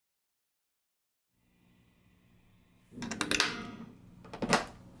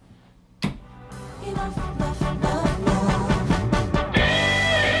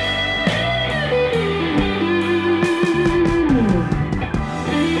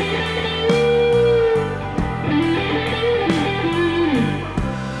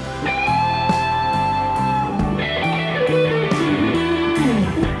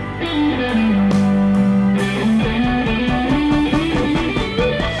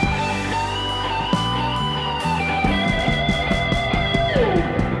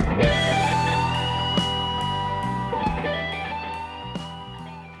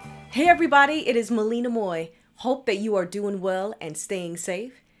everybody, it is Malina Moye. Hope that you are doing well and staying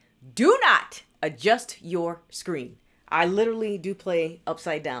safe. Do not adjust your screen. I literally do play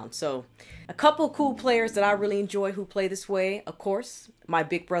upside down. So a couple cool players that I really enjoy who play this way, of course, my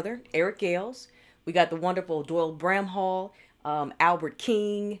big brother, Eric Gales. We got the wonderful Doyle Bramhall, Albert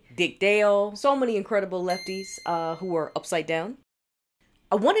King, Dick Dale, so many incredible lefties who are upside down.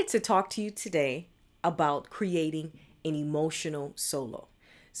 I wanted to talk to you today about creating an emotional solo.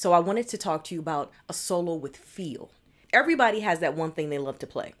 So I wanted to talk to you about a solo with feel. Everybody has that one thing they love to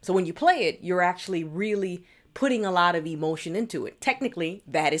play. So when you play it, you're actually really putting a lot of emotion into it. Technically,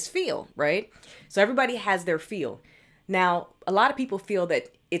 that is feel, right? So everybody has their feel. Now, a lot of people feel that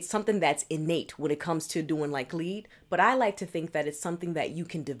it's something that's innate when it comes to doing like lead, but I like to think that it's something that you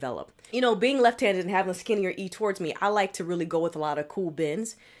can develop. You know, being left-handed and having a skinnier E towards me, I like to really go with a lot of cool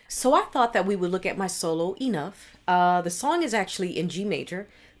bends. So I thought that we would look at my solo Enough. The song is actually in G major,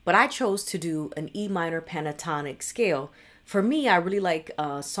 but I chose to do an E minor pentatonic scale. For me, I really like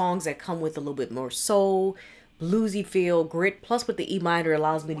songs that come with a little bit more soul, bluesy feel, grit, plus with the E minor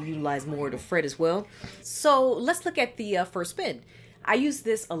allows me to utilize more of the fret as well. So let's look at the first bend. I use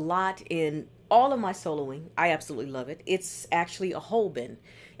this a lot in all of my soloing. I absolutely love it. It's actually a whole bend.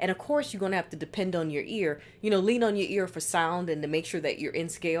 And of course, you're going to have to depend on your ear. You know, lean on your ear for sound and to make sure that you're in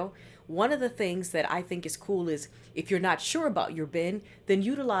scale. One of the things that I think is cool is if you're not sure about your bend, then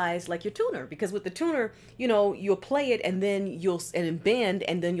utilize like your tuner. Because with the tuner, you know, you'll play it and then you'll bend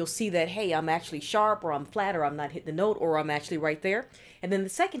and then you'll see that, hey, I'm actually sharp or I'm flat or I'm not hitting the note or I'm actually right there. And then the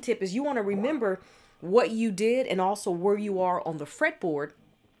second tip is you want to remember what you did and also where you are on the fretboard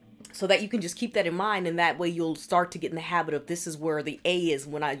so that you can just keep that in mind, and that way you'll start to get in the habit of this is where the A is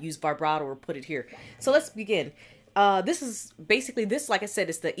when I use vibrato or put it here. So let's begin. This is basically this, like I said,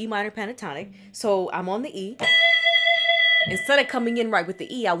 it's the E minor pentatonic. So I'm on the E. Instead of coming in right with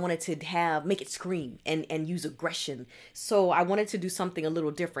the E, I wanted to make it scream and use aggression. So I wanted to do something a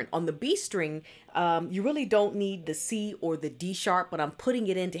little different. On the B string, you really don't need the C or the D sharp, but I'm putting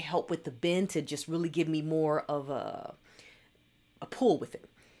it in to help with the bend to just really give me more of a pull with it.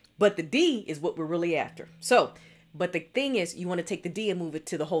 But the D is what we're really after. So, but the thing is, you want to take the D and move it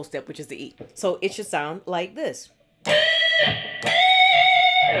to the whole step, which is the E. So it should sound like this.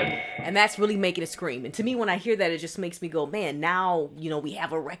 And that's really making it scream. And to me, when I hear that, it just makes me go, man, now, you know, we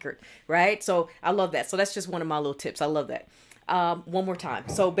have a record, right? So I love that. So that's just one of my little tips. I love that. One more time.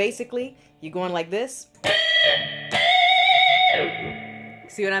 So basically, you're going like this.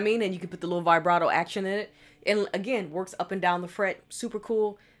 See what I mean? And you can put the little vibrato action in it. And again, works up and down the fret. Super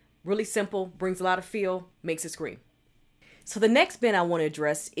cool. Really simple. Brings a lot of feel. Makes it scream. So the next bend I want to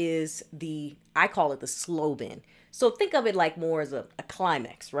address is I call it the slow bend. So think of it like more as a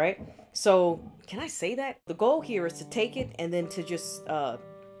climax, right? So can I say that? The goal here is to take it and then to just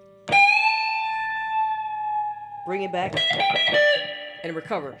bring it back and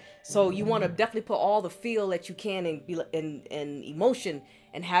recover. So you want to definitely put all the feel that you can and emotion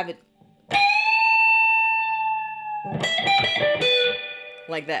and have it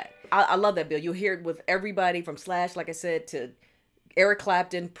like that. I love that, Bill. You'll hear it with everybody from Slash, like I said, to Eric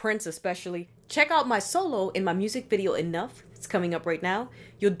Clapton, Prince especially. Check out my solo in my music video Enough. It's coming up right now.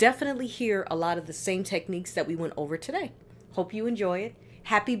 You'll definitely hear a lot of the same techniques that we went over today. Hope you enjoy it.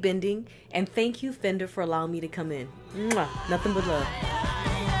 Happy bending. And thank you, Fender, for allowing me to come in. Mwah. Nothing but love.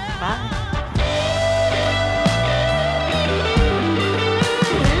 Bye.